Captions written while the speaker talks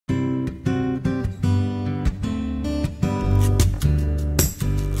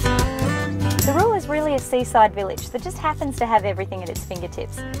seaside village that just happens to have everything at its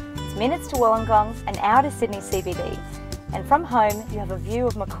fingertips. It's minutes to Wollongong, an hour to Sydney CBD, and from home you have a view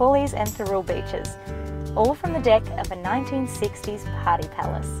of Macaulay's and Thirroul beaches, all from the deck of a 1960s party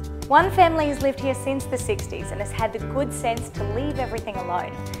palace. One family has lived here since the 60s and has had the good sense to leave everything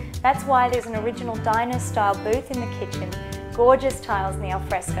alone. That's why there's an original diner-style booth in the kitchen, gorgeous tiles in the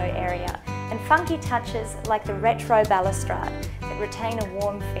alfresco area, and funky touches like the retro balustrade that retain a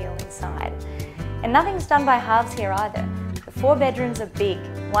warm feel inside. And nothing's done by halves here either. The 4 bedrooms are big,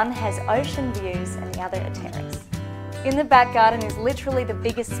 one has ocean views and the other a terrace. In the back garden is literally the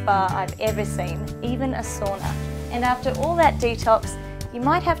biggest spa I've ever seen, even a sauna. And after all that detox, you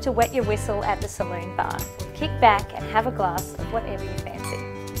might have to wet your whistle at the saloon bar. Kick back and have a glass of whatever you fancy.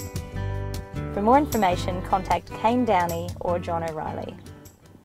 For more information, contact Kane Downey or John O'Reilly.